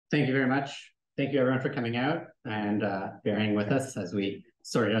Thank you very much. Thank you everyone for coming out and bearing with us as we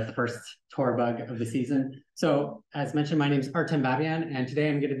sorted out the first TorBUG of the season. So as mentioned, my name is Artem Babaian, and today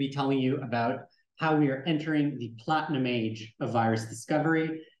I'm going to be telling you about how we are entering the platinum age of virus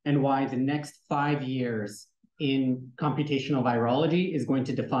discovery and why the next 5 years in computational virology is going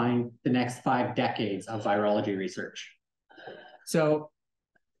to define the next 5 decades of virology research. So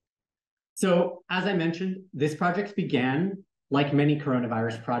as I mentioned, this project began, like many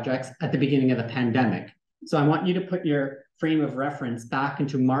coronavirus projects, at the beginning of the pandemic. So I want you to put your frame of reference back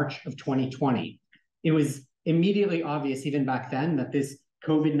into March of 2020. It was immediately obvious, even back then, that this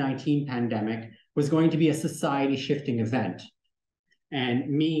COVID-19 pandemic was going to be a society-shifting event. And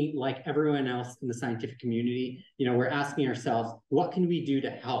me, like everyone else in the scientific community, we're asking ourselves, what can we do to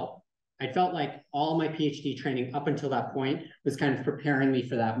help? I felt like all my PhD training up until that point was kind of preparing me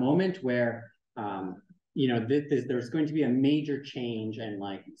for that moment where there's going to be a major change and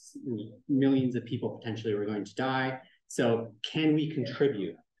like millions of people potentially were going to die. So can we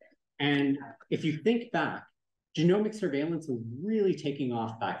contribute? And if you think back, genomic surveillance was really taking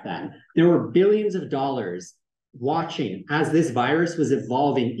off back then. There were billions of dollars watching as this virus was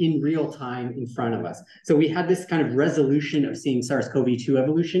evolving in real time in front of us. So we had this kind of resolution of seeing SARS-CoV-2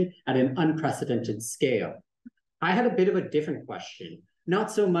 evolution at an unprecedented scale. I had a bit of a different question, not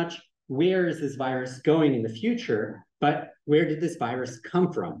so much where is this virus going in the future, but where did this virus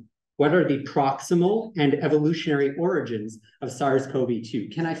come from? What are the proximal and evolutionary origins of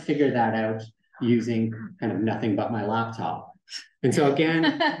SARS-CoV-2? Can I figure that out using kind of nothing but my laptop? And so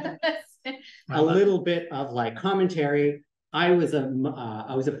again, a little bit of like commentary. I was a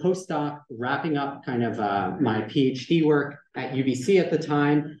postdoc wrapping up kind of my PhD work at UBC at the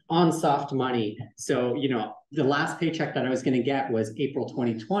time on soft money. So, the last paycheck that I was going to get was April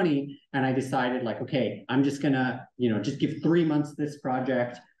 2020. And I decided like, okay, I'm just going to, just give 3 months to this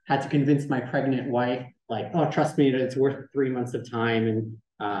project. Had to convince my pregnant wife, like, oh, trust me, it's worth 3 months of time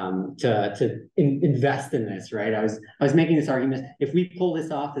and to invest in this, right? I was making this argument, if we pull this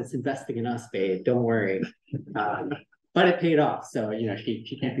off, it's investing in us, babe, don't worry. But it paid off. So,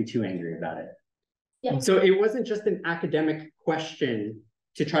 she can't be too angry about it. Yeah. So it wasn't just an academic question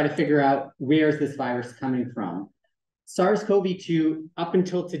to try to figure out where is this virus coming from. SARS-CoV-2, up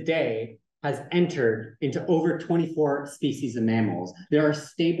until today, has entered into over 24 species of mammals. There are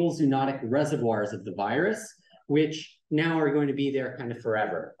stable zoonotic reservoirs of the virus, which now are going to be there kind of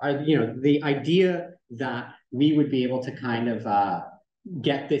forever. The idea that we would be able to kind of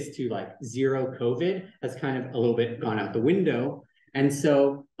get this to like zero COVID has kind of a little bit gone out the window. And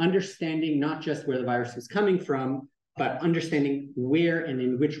so understanding not just where the virus was coming from, but understanding where and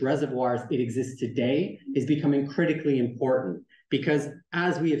in which reservoirs it exists today is becoming critically important. Because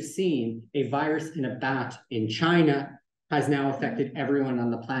as we have seen, a virus in a bat in China has now affected everyone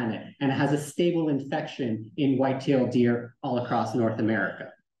on the planet, and it has a stable infection in white-tailed deer all across North America.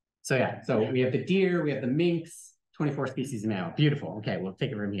 So yeah, so we have the deer, we have the minks, 24 species of mammal. Beautiful. Okay, we'll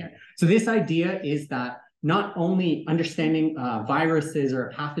take it from here. So this idea is that not only understanding viruses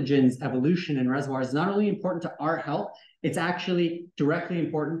or pathogens, evolution and reservoirs is not only important to our health, it's actually directly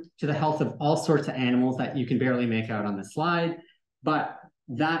important to the health of all sorts of animals that you can barely make out on the slide, but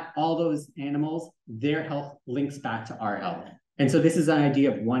that all those animals, their health links back to our health. And so this is an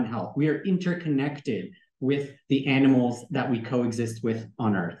idea of one health. We are interconnected with the animals that we coexist with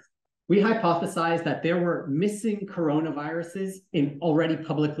on Earth. We hypothesized that there were missing coronaviruses in already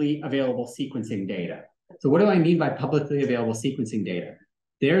publicly available sequencing data. So what do I mean by publicly available sequencing data?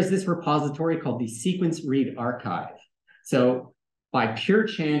 There's this repository called the Sequence Read Archive. So by pure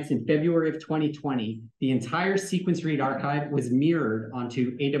chance, in February of 2020, the entire Sequence Read Archive was mirrored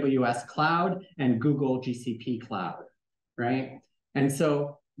onto AWS Cloud and Google GCP Cloud, right? And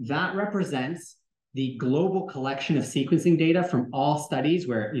so that represents the global collection of sequencing data from all studies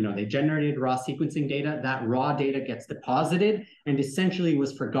where they generated raw sequencing data. That raw data gets deposited and essentially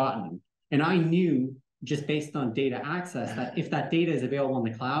was forgotten. And I knew, just based on data access, that if that data is available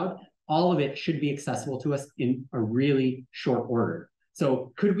in the cloud, all of it should be accessible to us in a really short order.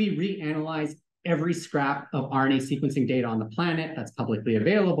 So could we reanalyze every scrap of RNA sequencing data on the planet that's publicly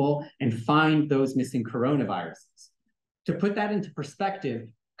available and find those missing coronaviruses? To put that into perspective,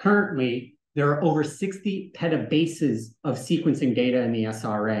 currently, there are over 60 petabases of sequencing data in the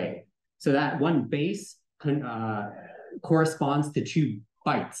SRA. So that one base corresponds to 2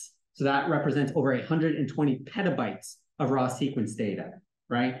 bytes. So that represents over 120 petabytes of raw sequence data,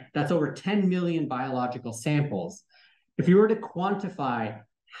 right? That's over 10 million biological samples. If you were to quantify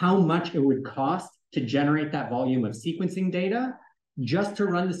how much it would cost to generate that volume of sequencing data, just to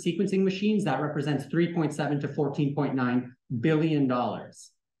run the sequencing machines, that represents $3.7 to $14.9 billion.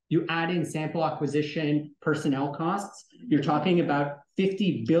 You add in sample acquisition, personnel costs, you're talking about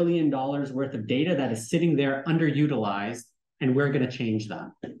 $50 billion worth of data that is sitting there underutilized, and we're going to change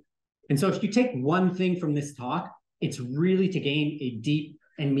that. And so if you take one thing from this talk, it's really to gain a deep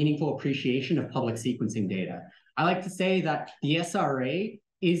and meaningful appreciation of public sequencing data. I like to say that the SRA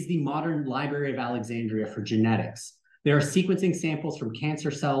is the modern Library of Alexandria for genetics. There are sequencing samples from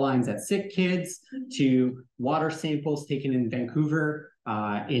cancer cell lines at sick kids to water samples taken in Vancouver,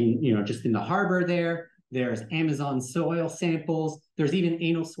 just in the harbor there. There's Amazon soil samples. There's even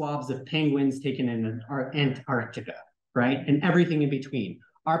anal swabs of penguins taken in Antarctica, right? And everything in between.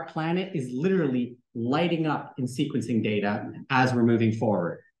 Our planet is literally lighting up in sequencing data as we're moving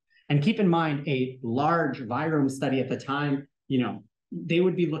forward. And keep in mind, a large virome study at the time, they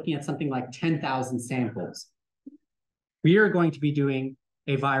would be looking at something like 10,000 samples. We are going to be doing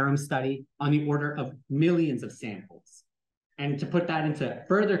a virome study on the order of millions of samples. And to put that into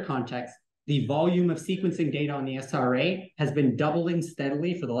further context, the volume of sequencing data on the SRA has been doubling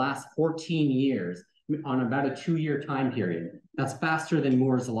steadily for the last 14 years on about a 2-year time period. That's faster than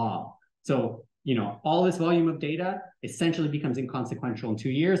Moore's law. So, all this volume of data essentially becomes inconsequential in 2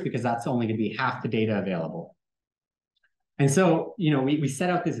 years because that's only going to be half the data available. And so, we set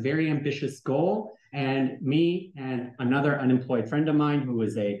out this very ambitious goal, and me and another unemployed friend of mine who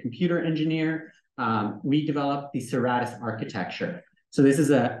was a computer engineer, we developed the Ceratus architecture. So this is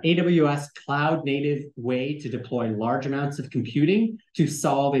a AWS cloud native way to deploy large amounts of computing to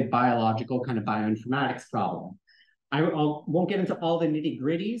solve a biological kind of bioinformatics problem. I won't get into all the nitty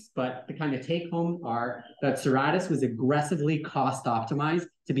gritties, but the kind of take home are that Ceratus was aggressively cost optimized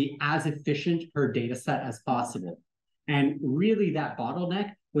to be as efficient per data set as possible. And really that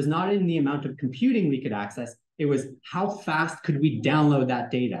bottleneck was not in the amount of computing we could access, it was how fast could we download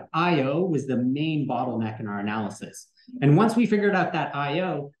that data. I/O was the main bottleneck in our analysis. And once we figured out that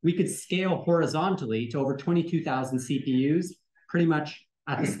I/O, we could scale horizontally to over 22,000 CPUs pretty much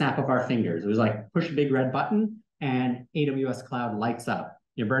at the snap of our fingers. It was like push a big red button and AWS cloud lights up.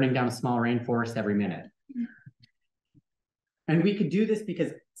 You're burning down a small rainforest every minute. And we could do this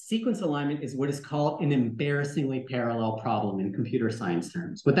because sequence alignment is what is called an embarrassingly parallel problem in computer science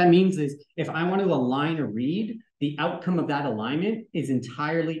terms. What that means is if I want to align a read, the outcome of that alignment is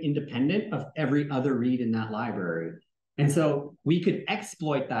entirely independent of every other read in that library. And so we could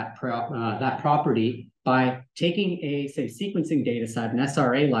exploit that property by taking a, say, sequencing data set, an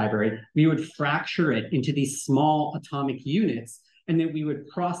SRA library. We would fracture it into these small atomic units, and then we would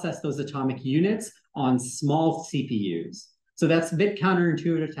process those atomic units on small CPUs. So that's a bit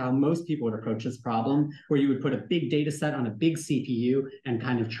counterintuitive to how most people would approach this problem, where you would put a big data set on a big CPU and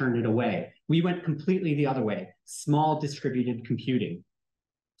kind of churn it away. We went completely the other way, small distributed computing.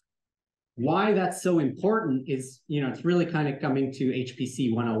 Why that's so important is, it's really kind of coming to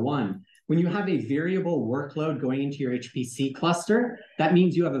HPC 101. When you have a variable workload going into your HPC cluster, that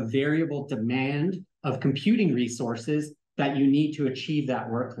means you have a variable demand of computing resources that you need to achieve that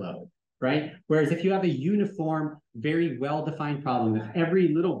workload, right? Whereas if you have a uniform, very well-defined problem, if every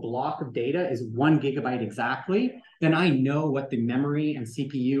little block of data is 1 gigabyte exactly, then I know what the memory and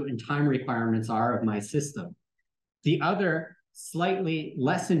CPU and time requirements are of my system. The other slightly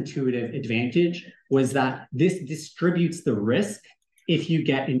less intuitive advantage was that this distributes the risk if you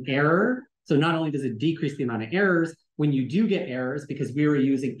get an error. So not only does it decrease the amount of errors, when you do get errors, because we were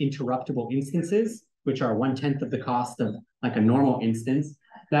using interruptible instances, which are 1/10 of the cost of like a normal instance,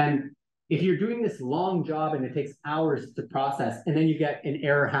 then if you're doing this long job and it takes hours to process, and then you get an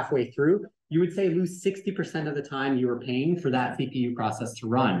error halfway through, you would say lose 60% of the time you were paying for that CPU process to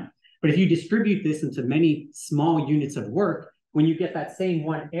run. But if you distribute this into many small units of work, when you get that same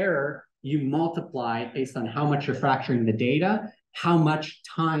one error, you multiply based on how much you're fracturing the data, how much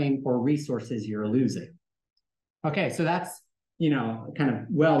time or resources you're losing. Okay, so that's, kind of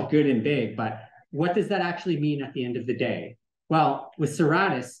well, good and big, but what does that actually mean at the end of the day? Well, with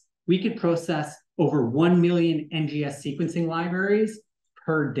Ceratus, we could process over 1 million NGS sequencing libraries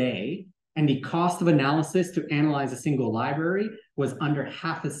per day, and the cost of analysis to analyze a single library was under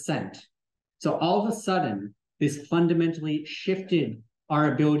half a cent. So all of a sudden, this fundamentally shifted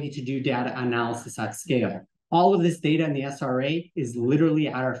our ability to do data analysis at scale. All of this data in the SRA is literally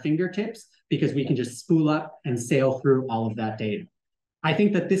at our fingertips because we can just spool up and sail through all of that data. I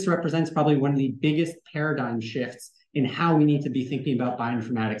think that this represents probably one of the biggest paradigm shifts in how we need to be thinking about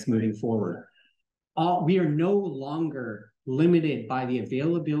bioinformatics moving forward. We are no longer limited by the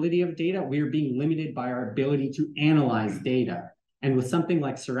availability of data. We are being limited by our ability to analyze data. And with something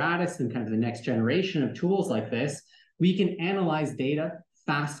like Ceratus and kind of the next generation of tools like this, we can analyze data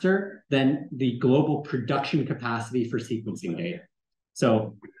faster than the global production capacity for sequencing data.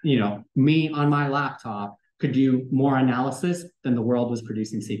 So, me on my laptop could do more analysis than the world was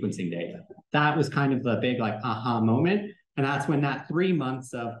producing sequencing data. That was kind of the big like aha moment. And that's when that 3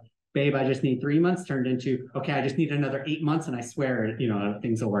 months of, babe, I just need 3 months turned into, okay, I just need another 8 months and I swear,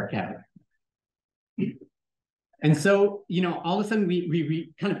 things will work out. And so, all of a sudden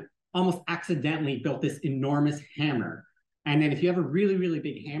we kind of almost accidentally built this enormous hammer. And then if you have a really, really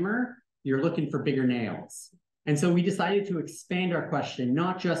big hammer, you're looking for bigger nails. And so we decided to expand our question,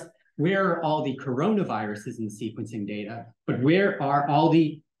 not just where are all the coronaviruses in the sequencing data, but where are all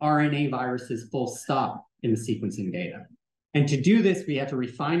the RNA viruses full stop in the sequencing data. And to do this, we have to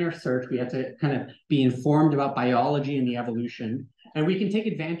refine our search. We have to kind of be informed about biology and the evolution. And we can take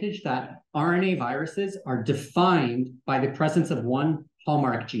advantage that RNA viruses are defined by the presence of one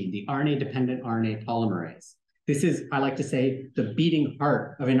hallmark gene, the RNA-dependent RNA polymerase. This is, I like to say, the beating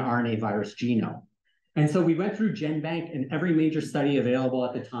heart of an RNA virus genome. And so we went through GenBank and every major study available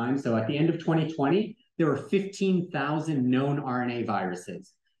at the time. So at the end of 2020, there were 15,000 known RNA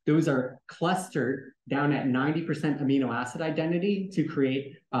viruses. Those are clustered down at 90% amino acid identity to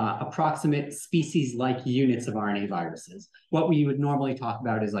create approximate species-like units of RNA viruses. What we would normally talk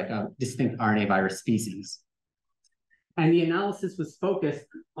about is like a distinct RNA virus species. And the analysis was focused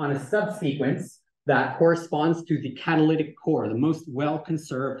on a subsequence that corresponds to the catalytic core, the most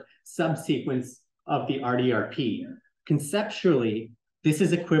well-conserved subsequence of the RDRP. Conceptually, this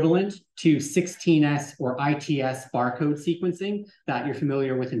is equivalent to 16S or ITS barcode sequencing that you're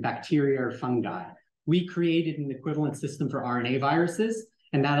familiar with in bacteria or fungi. We created an equivalent system for RNA viruses,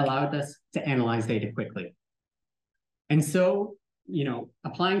 and that allowed us to analyze data quickly. And so,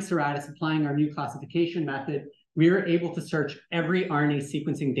 applying Ceratus, applying our new classification method, we were able to search every RNA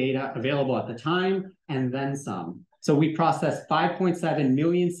sequencing data available at the time and then some. So we processed 5.7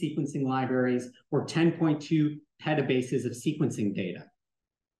 million sequencing libraries or 10.2 petabases of sequencing data.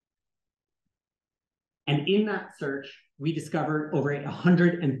 And in that search, we discovered over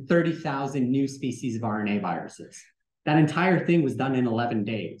 130,000 new species of RNA viruses. That entire thing was done in 11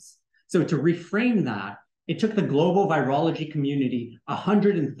 days. So to reframe that, it took the global virology community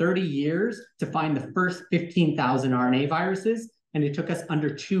 130 years to find the first 15,000 RNA viruses, and it took us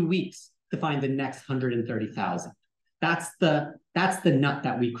under 2 weeks to find the next 130,000. That's the nut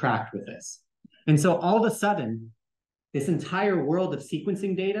that we cracked with this. And so all of a sudden, this entire world of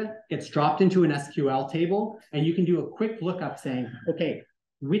sequencing data gets dropped into an SQL table, and you can do a quick lookup saying, okay,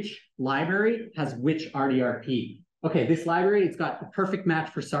 which library has which RDRP? Okay, this library, it's got the perfect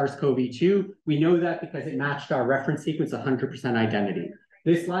match for SARS-CoV-2. We know that because it matched our reference sequence 100% identity.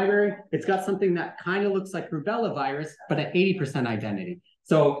 This library, it's got something that kind of looks like rubella virus, but at 80% identity.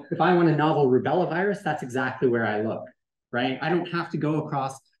 So if I want a novel rubella virus, that's exactly where I look, right? I don't have to go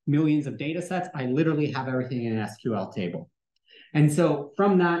across millions of data sets. I literally have everything in an SQL table. And so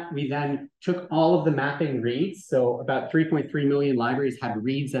from that, we then took all of the mapping reads. So about 3.3 million libraries had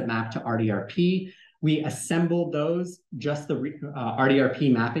reads that mapped to RDRP. We assembled those, just the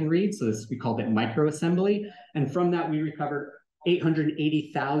RDRP mapping reads. So this, we called it microassembly. And from that, we recovered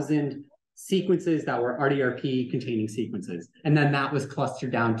 880,000 sequences that were RDRP containing sequences. And then that was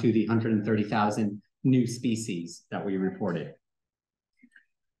clustered down to the 130,000 new species that we reported.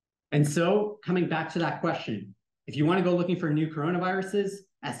 And so coming back to that question, if you want to go looking for new coronaviruses,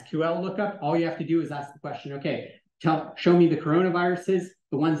 SQL lookup, all you have to do is ask the question, okay, show me the coronaviruses,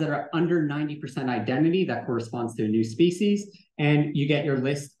 the ones that are under 90% identity, that corresponds to a new species, and you get your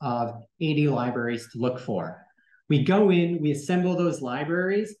list of 80 libraries to look for. We go in, we assemble those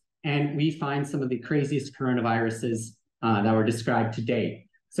libraries, and we find some of the craziest coronaviruses that were described to date.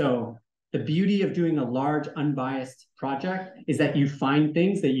 So the beauty of doing a large unbiased project is that you find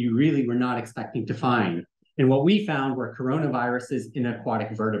things that you really were not expecting to find. And what we found were coronaviruses in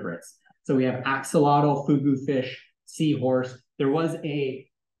aquatic vertebrates. So we have axolotl, fugu fish, seahorse. There was a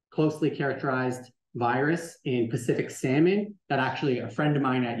closely characterized virus in Pacific salmon that actually a friend of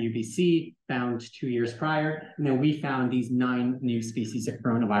mine at UBC found 2 years prior. And then we found these 9 new species of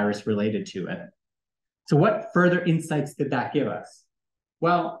coronavirus related to it. So what further insights did that give us?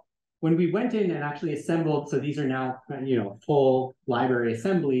 Well, when we went in and actually assembled, so these are now, full library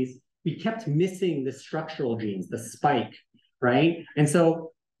assemblies, we kept missing the structural genes, the spike, right? And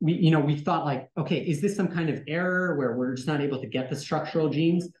so we thought like, okay, is this some kind of error where we're just not able to get the structural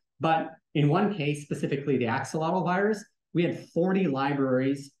genes? But in one case, specifically the axolotl virus, we had 40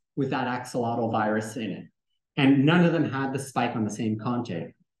 libraries with that axolotl virus in it. And none of them had the spike on the same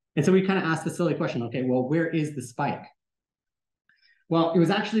conjugate. And so we kind of asked the silly question, okay, well, where is the spike? Well, it was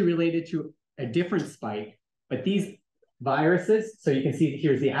actually related to a different spike, but these viruses, so you can see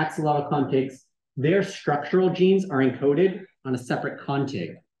here's the axolotl conjugates, their structural genes are encoded on a separate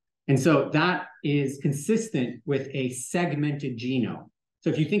contig. And so that is consistent with a segmented genome. So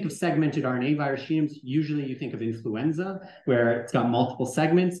if you think of segmented RNA virus genomes, usually you think of influenza, where it's got multiple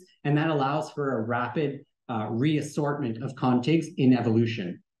segments, and that allows for a rapid reassortment of contigs in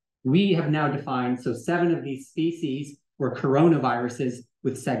evolution. We have now defined, so 7 of these species were coronaviruses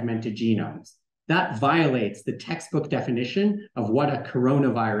with segmented genomes. That violates the textbook definition of what a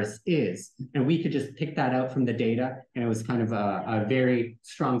coronavirus is. And we could just pick that out from the data, and it was kind of a very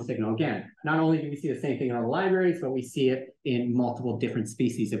strong signal. Again, not only do we see the same thing in our libraries, but we see it in multiple different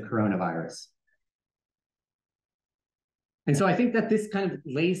species of coronavirus. And so I think that this kind of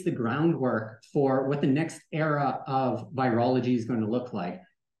lays the groundwork for what the next era of virology is going to look like.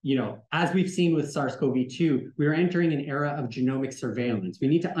 You know, as we've seen with SARS-CoV-2, we're entering an era of genomic surveillance. We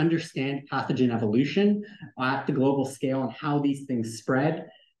need to understand pathogen evolution at the global scale and how these things spread.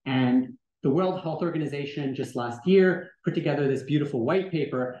 And the World Health Organization just last year put together this beautiful white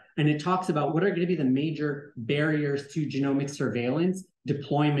paper, and it talks about what are going to be the major barriers to genomic surveillance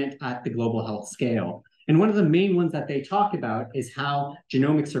deployment at the global health scale. And one of the main ones that they talk about is how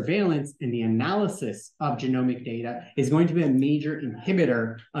genomic surveillance and the analysis of genomic data is going to be a major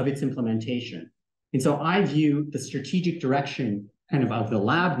inhibitor of its implementation. And so I view the strategic direction kind of the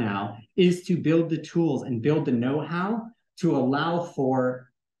lab now is to build the tools and build the know-how to allow for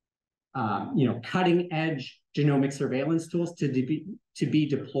cutting edge genomic surveillance tools to be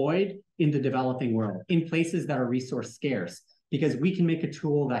deployed in the developing world, in places that are resource scarce, because we can make a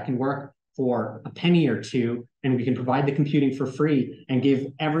tool that can work for a penny or two, and we can provide the computing for free and give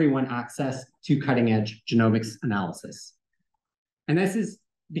everyone access to cutting edge genomics analysis. And this is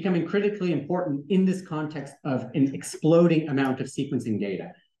becoming critically important in this context of an exploding amount of sequencing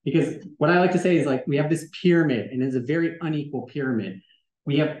data. Because what I like to say is, like, we have this pyramid, and it's a very unequal pyramid.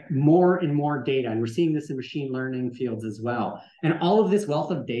 We have more and more data, and we're seeing this in machine learning fields as well. And all of this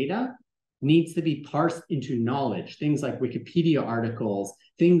wealth of data needs to be parsed into knowledge, things like Wikipedia articles,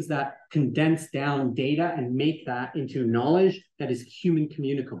 things that condense down data and make that into knowledge that is human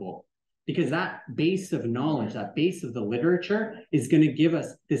communicable. Because that base of knowledge, that base of the literature is going to give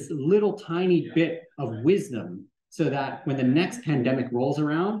us this little tiny bit of wisdom so that when the next pandemic rolls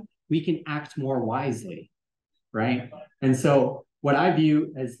around, we can act more wisely, right? And so what I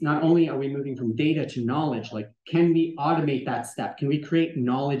view as, not only are we moving from data to knowledge, like, can we automate that step? Can we create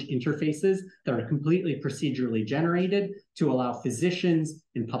knowledge interfaces that are completely procedurally generated to allow physicians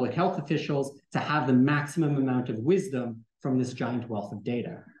and public health officials to have the maximum amount of wisdom from this giant wealth of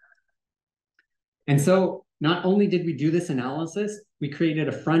data? And so not only did we do this analysis, we created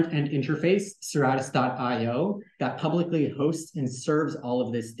a front-end interface, Ceratus.io, that publicly hosts and serves all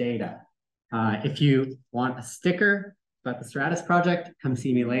of this data. If you want a sticker about the Ceratus project, come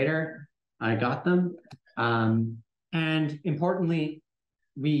see me later. I got them. And importantly,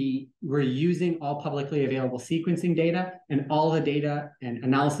 we were using all publicly available sequencing data, and all the data and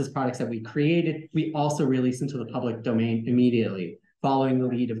analysis products that we created, we also released into the public domain immediately, following the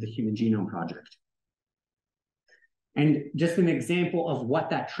lead of the Human Genome Project. And just an example of what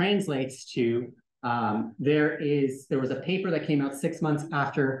that translates to, there was a paper that came out 6 months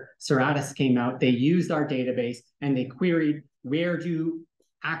after Ceratus came out. They used our database and they queried, where do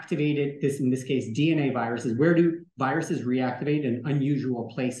activated, in this case, DNA viruses, where do viruses reactivate in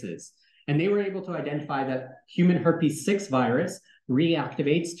unusual places? And they were able to identify that human herpes 6 virus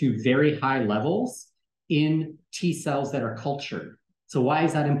reactivates to very high levels in T cells that are cultured. So why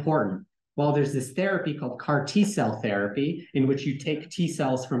is that important? Well, there's this therapy called CAR T cell therapy, in which you take T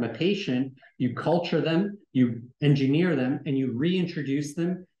cells from a patient, you culture them, you engineer them, and you reintroduce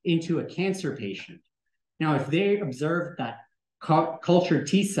them into a cancer patient. Now, if they observe that cultured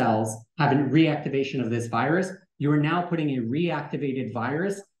T cells have a reactivation of this virus, you are now putting a reactivated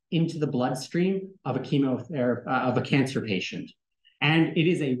virus into the bloodstream of a cancer patient. And it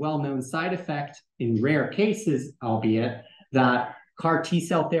is a well-known side effect in rare cases, albeit, that CAR T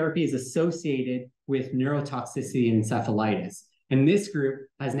cell therapy is associated with neurotoxicity and encephalitis. And this group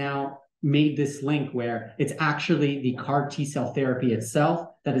has now made this link where it's actually the CAR T cell therapy itself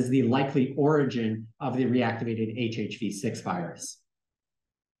that is the likely origin of the reactivated HHV6 virus.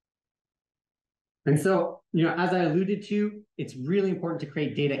 And so, as I alluded to, it's really important to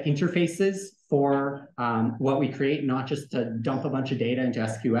create data interfaces for what we create, not just to dump a bunch of data into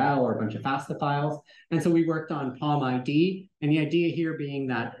SQL or a bunch of FASTA files. And so we worked on PalmID, and the idea here being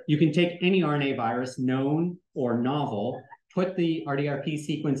that you can take any RNA virus, known or novel, put the RDRP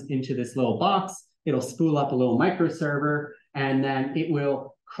sequence into this little box, it'll spool up a little microserver, and then it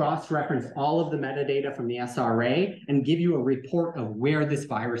will cross-reference all of the metadata from the SRA and give you a report of where this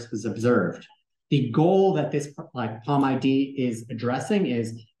virus was observed. The goal that this like Palm ID is addressing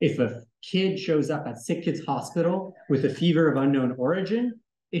is if a kid shows up at Sick Kids Hospital with a fever of unknown origin,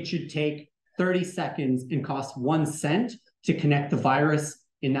 it should take 30 seconds and cost 1 cent to connect the virus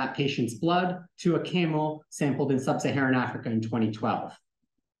in that patient's blood to a camel sampled in sub-Saharan Africa in 2012.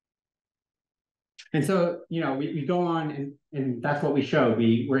 And so, we go on and that's what we showed.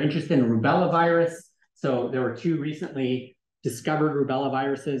 We were interested in rubella virus. So there were 2 recently discovered rubella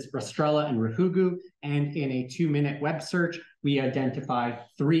viruses, Rastrella and Rahugu, and in a 2-minute web search, we identified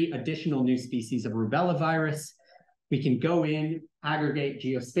 3 additional new species of rubella virus. We can go in, aggregate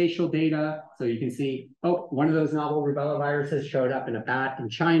geospatial data. So you can see, oh, one of those novel rubella viruses showed up in a bat in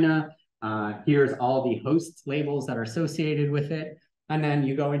China. Here's all the host labels that are associated with it. And then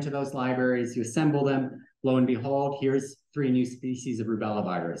you go into those libraries, you assemble them. Lo and behold, here's 3 new species of rubella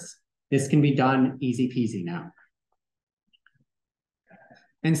virus. This can be done easy peasy now.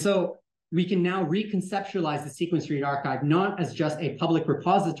 And so we can now reconceptualize the Sequence Read Archive not as just a public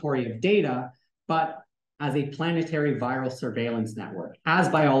repository of data, but as a planetary viral surveillance network. As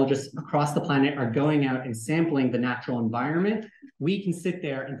biologists across the planet are going out and sampling the natural environment, we can sit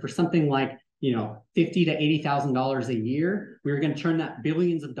there and for something like $50,000 to $80,000 a year, we're going to turn that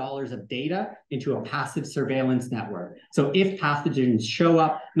billions of dollars of data into a passive surveillance network. So if pathogens show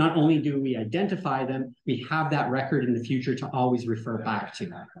up, not only do we identify them, we have that record in the future to always refer back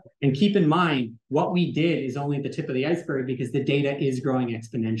to. And keep in mind, what we did is only the tip of the iceberg because the data is growing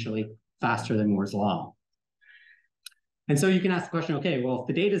exponentially faster than Moore's law. And so you can ask the question, okay, well, if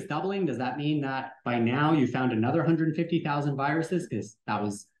the data is doubling, does that mean that by now you found another 150,000 viruses? Because that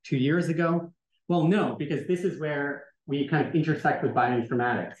was 2 years ago. Well, no, because this is where we kind of intersect with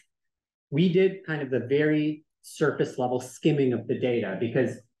bioinformatics. We did kind of the very surface level skimming of the data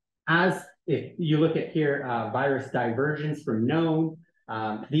because if you look at here, virus divergence from known,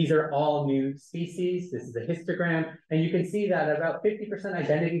 these are all new species. This is a histogram. And you can see that at about 50%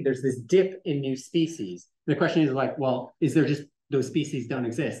 identity, there's this dip in new species. The question is like, well, is there just those species don't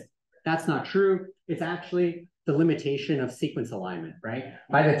exist? That's not true. It's actually the limitation of sequence alignment, right?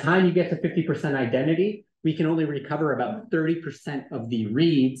 By the time you get to 50% identity, we can only recover about 30% of the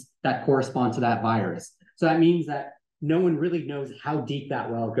reads that correspond to that virus. So that means that no one really knows how deep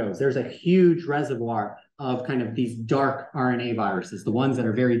that well goes. There's a huge reservoir of kind of these dark RNA viruses, the ones that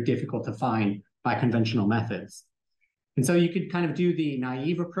are very difficult to find by conventional methods. And so you could kind of do the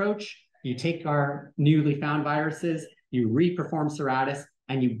naive approach. You take our newly found viruses, you reperform Serratus,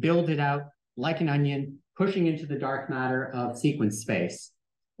 and you build it out like an onion, pushing into the dark matter of sequence space.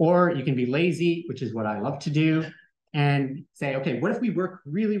 Or you can be lazy, which is what I love to do, and say, okay, what if we work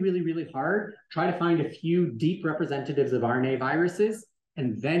really, really, really hard, try to find a few deep representatives of RNA viruses,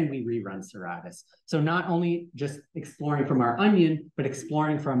 and then we rerun Serratus. So not only just exploring from our onion, but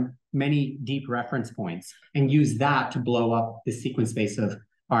exploring from many deep reference points and use that to blow up the sequence space of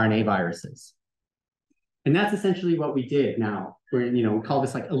RNA viruses. And that's essentially what we did now. We call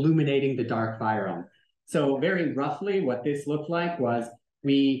this like illuminating the dark virome. So very roughly what this looked like was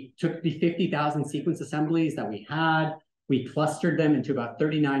we took the 50,000 sequence assemblies that we had, we clustered them into about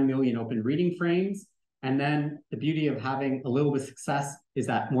 39 million open reading frames. And then the beauty of having a little bit of success is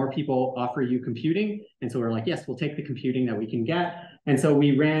that more people offer you computing. And so we're like, yes, we'll take the computing that we can get. And so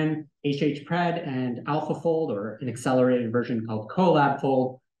we ran HHPred and AlphaFold, or an accelerated version called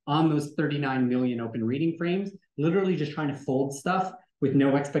CoLabFold, on those 39 million open reading frames, literally just trying to fold stuff with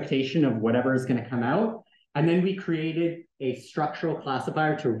no expectation of whatever is going to come out. And then we created a structural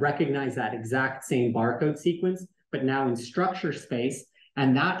classifier to recognize that exact same barcode sequence, but now in structure space.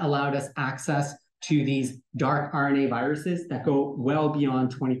 And that allowed us access to these dark RNA viruses that go well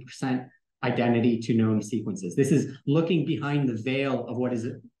beyond 20% identity to known sequences. This is looking behind the veil of what is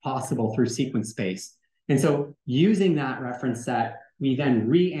possible through sequence space. And so using that reference set, we then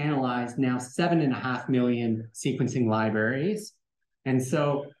reanalyzed now 7.5 million sequencing libraries. And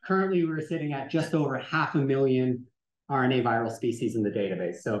so currently we're sitting at just over 500,000 RNA viral species in the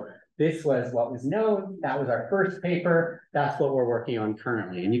database. So this was what was known. That was our first paper. That's what we're working on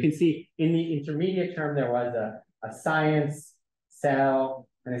currently. And you can see in the intermediate term, there was a science, cell,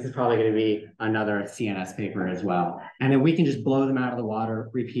 and this is probably going to be another CNS paper as well. And then we can just blow them out of the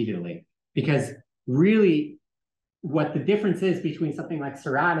water repeatedly. Because really, what the difference is between something like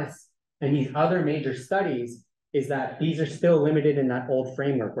Serratus and these other major studies is that these are still limited in that old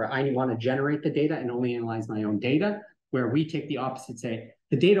framework where I want to generate the data and only analyze my own data, where we take the opposite, say,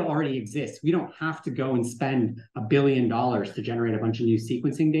 the data already exists. We don't have to go and spend $1 billion to generate a bunch of new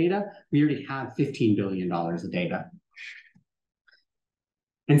sequencing data. We already have $15 billion of data.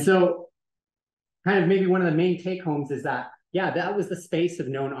 And so kind of maybe one of the main take homes is that yeah, that was the space of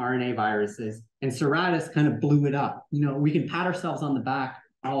known RNA viruses. And Serratus kind of blew it up. You know, we can pat ourselves on the back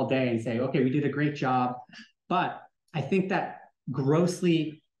all day and say, okay, we did a great job. But I think that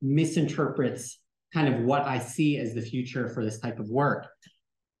grossly misinterprets kind of what I see as the future for this type of work.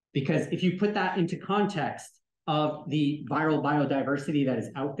 Because if you put that into context of the viral biodiversity that is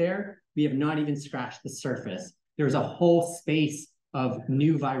out there, we have not even scratched the surface. There's a whole space of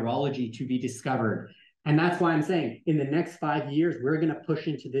new virology to be discovered. And that's why I'm saying in the next 5 years, we're going to push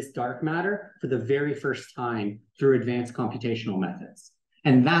into this dark matter for the very first time through advanced computational methods.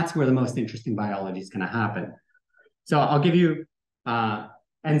 And that's where the most interesting biology is going to happen. So I'll give you,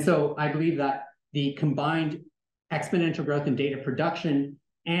 and so I believe that the combined exponential growth in data production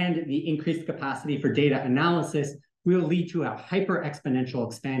and the increased capacity for data analysis will lead to a hyper-exponential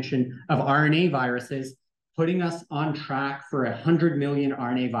expansion of RNA viruses, putting us on track for 100 million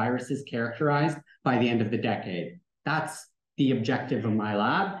RNA viruses characterized by the end of the decade. That's the objective of my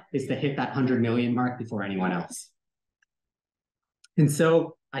lab, is to hit that 100 million mark before anyone else. And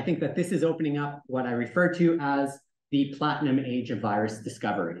so I think that this is opening up what I refer to as the platinum age of virus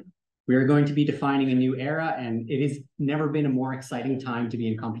discovery. We are going to be defining a new era, and it has never been a more exciting time to be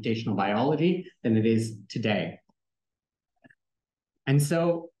in computational biology than it is today. And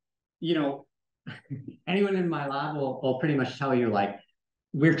so, you know, anyone in my lab will pretty much tell you, like,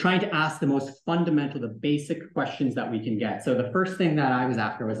 we're trying to ask the most fundamental, the basic questions that we can get. So the first thing that I was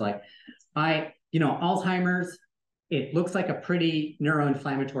after was like, Alzheimer's, it looks like a pretty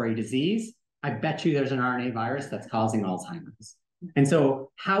neuroinflammatory disease. I bet you there's an RNA virus that's causing Alzheimer's. And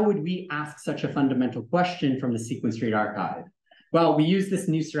so how would we ask such a fundamental question from the Sequence Street Archive? Well, we use this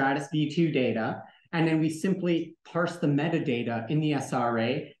new Serratus V2 data, and then we simply parse the metadata in the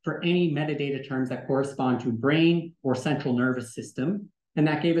SRA for any metadata terms that correspond to brain or central nervous system. And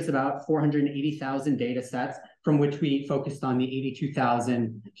that gave us about 480,000 data sets, from which we focused on the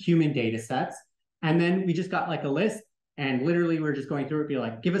 82,000 human data sets. And then we just got like a list, and literally we're just going through it, be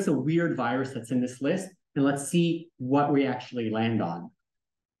like, give us a weird virus that's in this list, and let's see what we actually land on.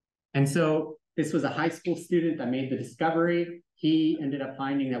 And so this was a high school student that made the discovery. He ended up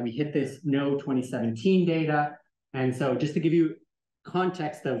finding that we hit this No 2017 data. And so just to give you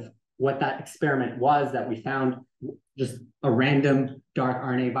context of what that experiment was that we found just a random dark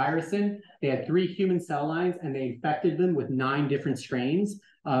RNA virus in, they had 3 human cell lines, and they infected them with 9 different strains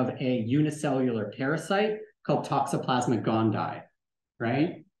of a unicellular parasite called Toxoplasma gondii,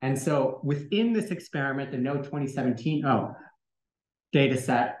 right? And so within this experiment, the No 2017 data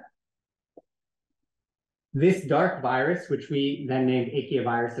set, this dark virus, which we then named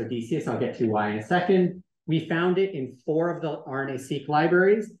Achiovirus odysseus, I'll get to why in a second, we found it in 4 of the RNA-seq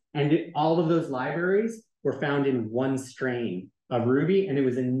libraries, and all of those libraries were found in 1 strain of Ruby, and it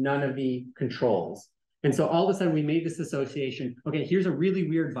was in none of the controls. And so all of a sudden we made this association, okay, here's a really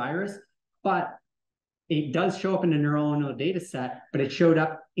weird virus, but it does show up in a neuronal data set, but it showed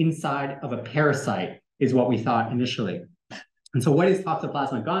up inside of a parasite, is what we thought initially. And so what is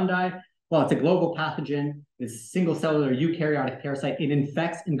Toxoplasma gondii? Well, it's a global pathogen. It's a single cellular eukaryotic parasite. It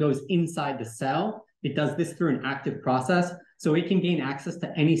infects and goes inside the cell. It does this through an active process. So it can gain access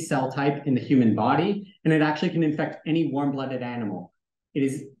to any cell type in the human body, and it actually can infect any warm-blooded animal. It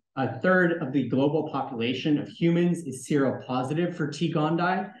is a third of the global population of humans is seropositive for T.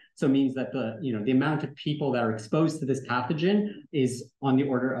 gondii. So it means that the amount of people that are exposed to this pathogen is on the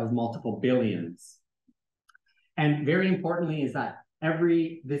order of multiple billions. And very importantly is that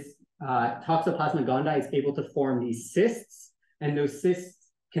Toxoplasma gondii is able to form these cysts, and those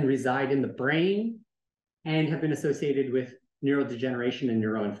cysts can reside in the brain and have been associated with neurodegeneration and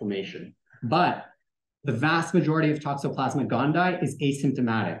neuroinflammation. But the vast majority of Toxoplasma gondii is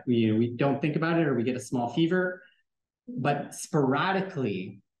asymptomatic. We don't think about it, or we get a small fever, but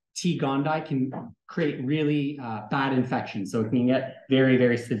sporadically, T. gondii can create really bad infections. So it can get very,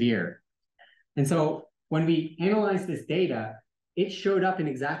 very severe. And so when we analyzed this data, it showed up in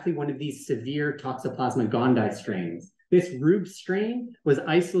exactly one of these severe Toxoplasma gondii strains. This Rube strain was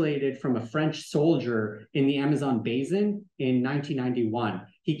isolated from a French soldier in the Amazon basin in 1991.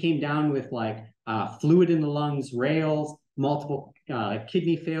 He came down with fluid in the lungs, rales, multiple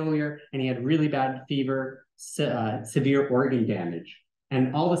kidney failure, and he had really bad fever, severe organ damage.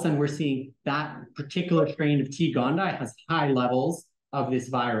 And all of a sudden, we're seeing that particular strain of T. gondii has high levels of this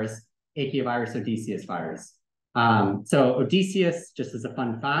virus, Achiovirus odysseus virus. So Odysseus, just as a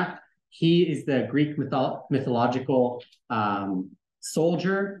fun fact, he is the Greek mythological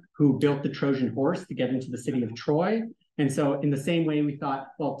soldier who built the Trojan horse to get into the city of Troy. And so in the same way, we thought,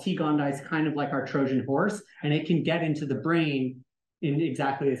 well, T. gondii is kind of like our Trojan horse, and it can get into the brain in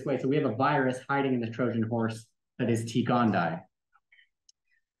exactly this way. So we have a virus hiding in the Trojan horse that is T. gondii.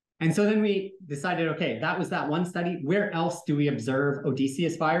 And so then we decided, okay, that was that one study. Where else do we observe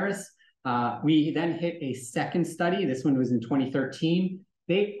Odysseus virus? We then hit a second study. This one was in 2013.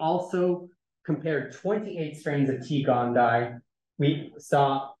 They also compared 28 strains of T. gondii. We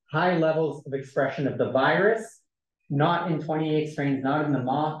saw high levels of expression of the virus, not in 28 strains, not in the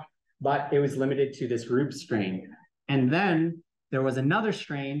mock, but it was limited to this Rube strain. And then there was another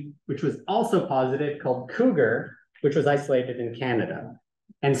strain, which was also positive, called Cougar, which was isolated in Canada.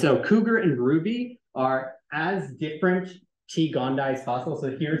 And so Cougar and Ruby are as different T. gondii as possible.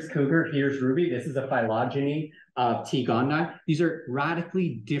 So here's Cougar, here's Ruby. This is a phylogeny of T. gondii. These are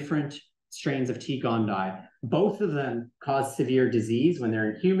radically different strains of T. gondii. Both of them cause severe disease when they're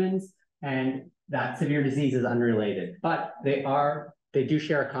in humans, and that severe disease is unrelated. But they do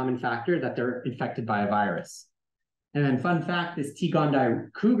share a common factor, that they're infected by a virus. And then fun fact, this T.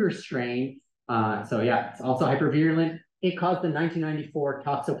 gondii Cougar strain, so yeah, it's also hypervirulent. It caused the 1994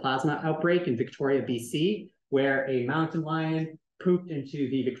 toxoplasma outbreak in Victoria, BC, where a mountain lion pooped into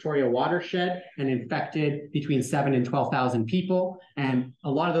the Victoria watershed and infected between 7,000 and 12,000 people. And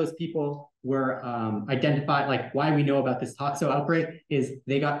a lot of those people were identified, like why we know about this toxo outbreak is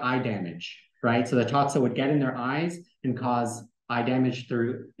they got eye damage, right? So the toxo would get in their eyes and cause eye damage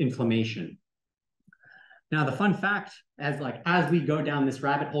through inflammation. Now, the fun fact, as we go down this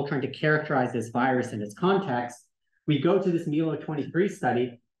rabbit hole trying to characterize this virus in its context, we go to this Milo 23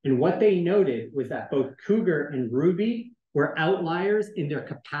 study, and what they noted was that both Cougar and Ruby were outliers in their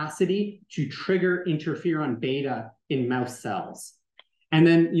capacity to trigger interferon beta in mouse cells. And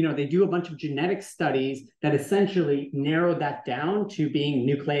then, they do a bunch of genetic studies that essentially narrowed that down to being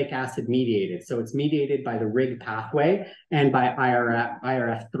nucleic acid mediated. So it's mediated by the RIG pathway and by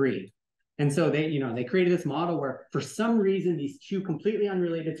IRF3. And so they created this model where, for some reason, these two completely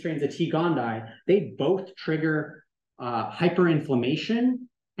unrelated strains of T. gondii, they both trigger hyperinflammation,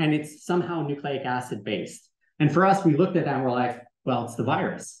 and it's somehow nucleic acid based. And for us, we looked at that and we're like, well, it's the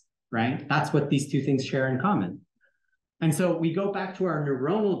virus, right? That's what these two things share in common. And so we go back to our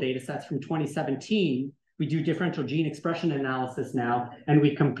neuronal data sets from 2017. We do differential gene expression analysis now, and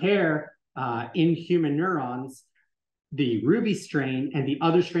we compare in human neurons the Ruby strain and the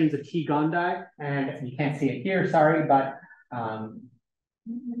other strains of T. gondii. And you can't see it here, sorry, but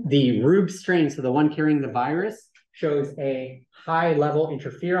the Rube strain, so the one carrying the virus, shows a high level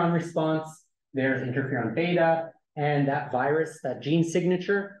interferon response. There's interferon beta, and that virus, that gene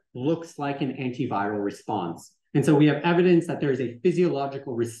signature, looks like an antiviral response. And so we have evidence that there is a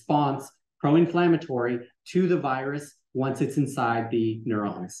physiological response, pro-inflammatory, to the virus once it's inside the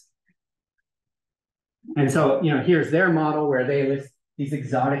neurons. And so, here's their model where they list these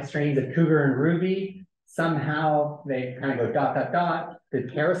exotic strains of Cougar and Ruby. Somehow they kind of go ...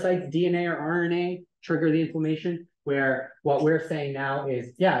 The parasite's DNA or RNA trigger the inflammation, where what we're saying now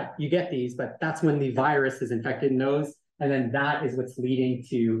is, yeah, you get these, but that's when the virus is infected in those. And then that is what's leading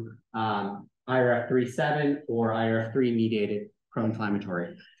to IRF3/7 or IRF3 mediated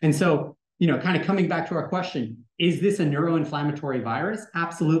pro-inflammatory. And so, kind of coming back to our question, is this a neuroinflammatory virus?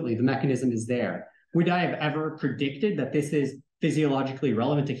 Absolutely, the mechanism is there. Would I have ever predicted that this is physiologically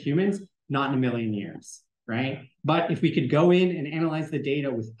relevant to humans? Not in a million years, right? But if we could go in and analyze the data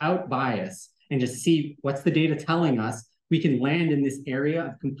without bias and just see what's the data telling us, we can land in this area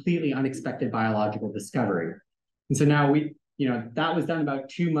of completely unexpected biological discovery. And so now that was done about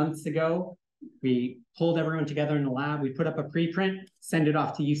 2 months ago. We pulled everyone together in the lab. We put up a preprint, send it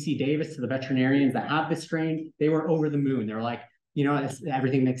off to UC Davis, to the veterinarians that have this strain. They were over the moon. They were like,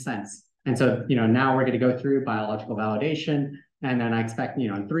 everything makes sense. And so, now we're going to go through biological validation. And then I expect,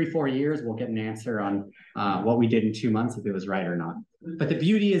 in 3-4 years, we'll get an answer on what we did in 2 months, if it was right or not. But the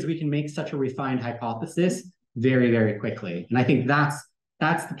beauty is we can make such a refined hypothesis very, very quickly. And I think that's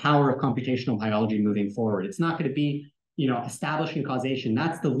the power of computational biology moving forward. It's not going to be, establishing causation.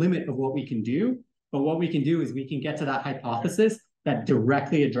 That's the limit of what we can do. But what we can do is we can get to that hypothesis that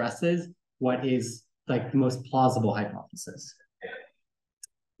directly addresses what is like the most plausible hypothesis.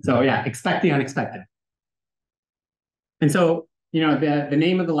 So yeah, expect the unexpected. And so, the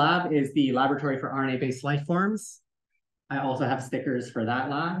name of the lab is the Laboratory for RNA-Based Life Forms. I also have stickers for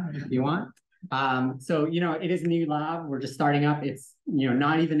that lab if you want. So, it is a new lab. We're just starting up. It's,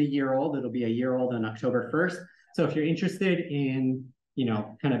 not even a year old. It'll be a year old on October 1st. So if you're interested in,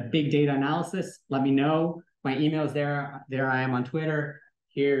 kind of big data analysis, let me know. My email's there. There I am on Twitter.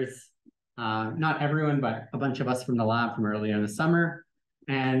 Here's not everyone, but a bunch of us from the lab from earlier in the summer.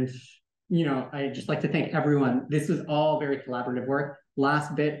 And, I'd just like to thank everyone. This was all very collaborative work.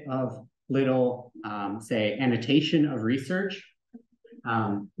 Last bit of little, say, annotation of research.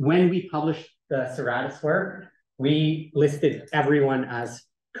 When we published the Serratus work, we listed everyone as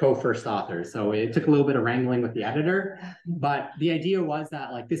co-first authors. So it took a little bit of wrangling with the editor, but the idea was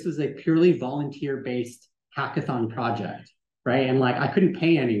that like this was a purely volunteer-based hackathon project, right? And like I couldn't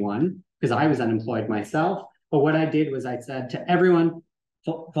pay anyone because I was unemployed myself. But what I did was I said to everyone,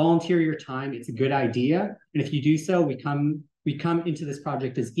 volunteer your time. It's a good idea. And if you do so, we come into this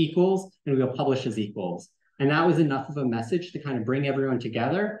project as equals and we'll publish as equals. And that was enough of a message to kind of bring everyone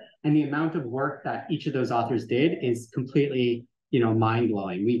together. And the amount of work that each of those authors did is completely,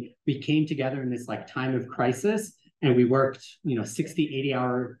 mind-blowing. We came together in this like time of crisis and we worked, 60,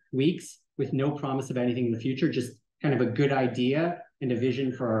 80-hour weeks with no promise of anything in the future, just kind of a good idea and a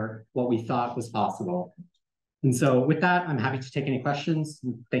vision for what we thought was possible. And so with that, I'm happy to take any questions.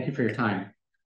 Thank you for your time.